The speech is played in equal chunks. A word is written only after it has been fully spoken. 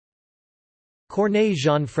Corneille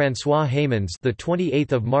Jean-François Heymans, the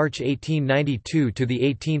 28th of March 1892 to the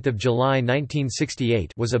 18th of July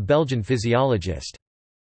 1968, was a Belgian physiologist.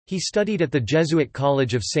 He studied at the Jesuit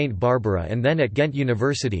College of St. Barbara and then at Ghent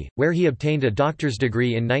University, where he obtained a doctor's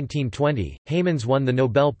degree in 1920. Heymans won the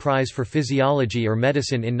Nobel Prize for Physiology or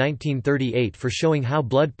Medicine in 1938 for showing how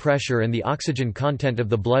blood pressure and the oxygen content of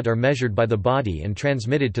the blood are measured by the body and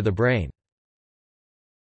transmitted to the brain.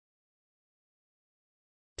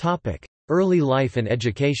 Early life and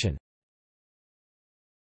education.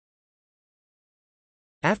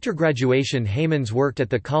 After graduation, Heymans worked at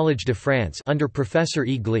the Collège de France under Professor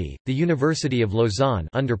E. Glee, the University of Lausanne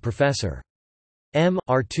under Professor M.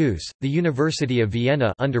 Artus, the University of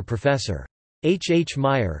Vienna under Professor H. H.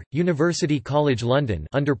 Meyer, University College London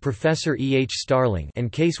under Professor E. H. Starling,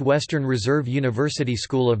 and Case Western Reserve University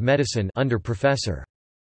School of Medicine under Professor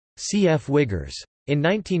C. F. Wiggers. In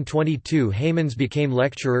 1922 Heymans became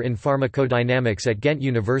lecturer in pharmacodynamics at Ghent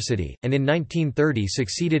University, and in 1930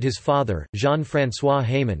 succeeded his father, Jean-François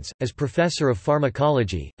Heymans, as professor of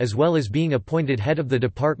pharmacology, as well as being appointed head of the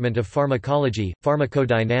Department of Pharmacology,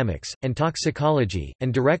 Pharmacodynamics, and Toxicology,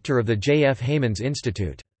 and director of the J. F. Heymans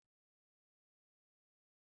Institute.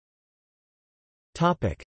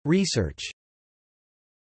 Research.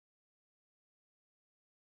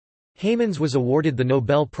 Heymans was awarded the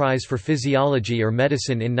Nobel Prize for Physiology or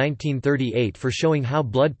Medicine in 1938 for showing how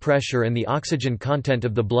blood pressure and the oxygen content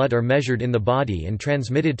of the blood are measured in the body and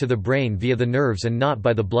transmitted to the brain via the nerves and not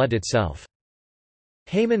by the blood itself.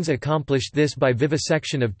 Heymans accomplished this by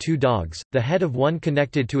vivisection of two dogs, the head of one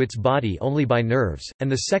connected to its body only by nerves,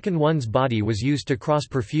 and the second one's body was used to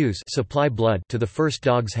cross-perfuse supply blood to the first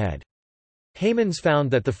dog's head. Heymans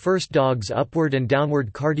found that the first dog's upward and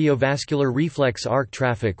downward cardiovascular reflex arc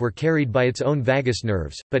traffic were carried by its own vagus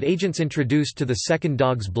nerves, but agents introduced to the second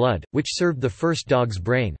dog's blood, which served the first dog's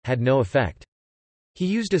brain, had no effect. He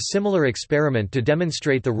used a similar experiment to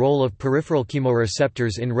demonstrate the role of peripheral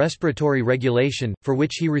chemoreceptors in respiratory regulation, for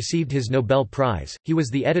which he received his Nobel Prize. He was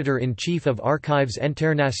the editor-in-chief of Archives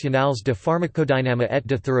internationales de pharmacodynamie et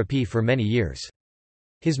de thérapie for many years.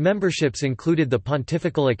 His memberships included the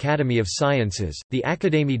Pontifical Academy of Sciences, the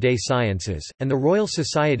Académie des Sciences, and the Royal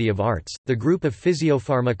Society of Arts. The group of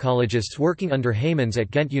physiopharmacologists working under Heymans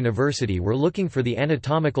at Ghent University were looking for the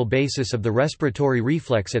anatomical basis of the respiratory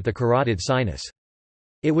reflex at the carotid sinus.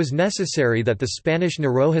 It was necessary that the Spanish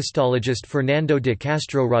neurohistologist Fernando de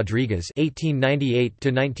Castro Rodriguez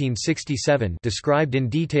 (1898–1967) described in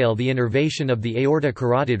detail the innervation of the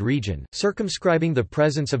aorta-carotid region, circumscribing the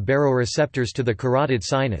presence of baroreceptors to the carotid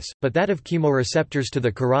sinus, but that of chemoreceptors to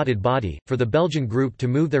the carotid body, for the Belgian group to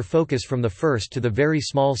move their focus from the first to the very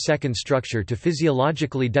small second structure to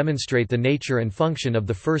physiologically demonstrate the nature and function of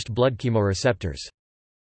the first blood chemoreceptors.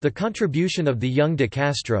 The contribution of the young de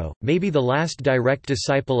Castro, maybe the last direct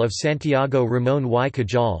disciple of Santiago Ramón y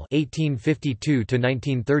Cajal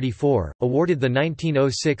 (1852–1934), awarded the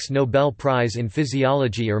 1906 Nobel Prize in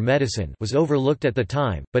Physiology or Medicine, was overlooked at the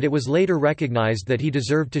time, but it was later recognized that he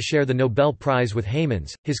deserved to share the Nobel Prize with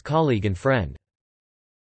Heymans, his colleague and friend.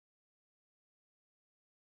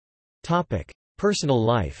 Topic: Personal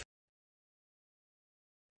life.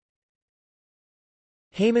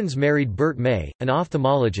 Heymans married Bert May, an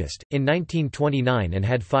ophthalmologist, in 1929 and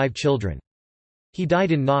had 5 children. He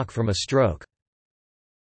died in Knock from a stroke.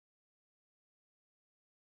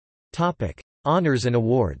 Honours and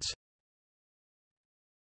awards.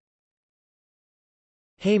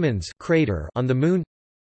 Heymans crater on the Moon.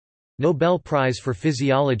 Nobel Prize for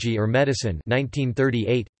Physiology or Medicine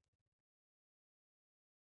 1938.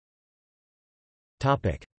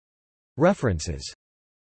 References.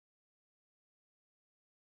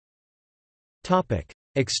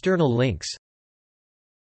 External links.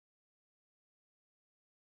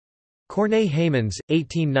 Corneille Heymans,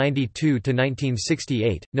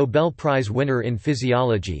 1892–1968, Nobel Prize winner in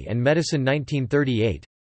Physiology and Medicine 1938.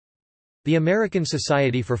 The American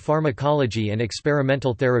Society for Pharmacology and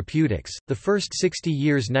Experimental Therapeutics, the First 60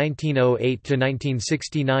 Years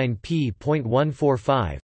 1908–1969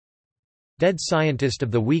 p.145. Dead Scientist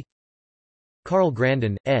of the Week. Carl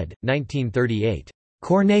Grandin, ed. 1938.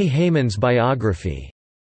 Corneille Heymans Biography.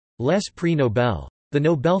 Les Prix Nobel. The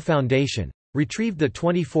Nobel Foundation. Retrieved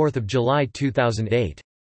 24 July 2008.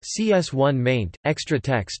 CS1 maint, extra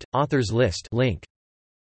text, authors list link.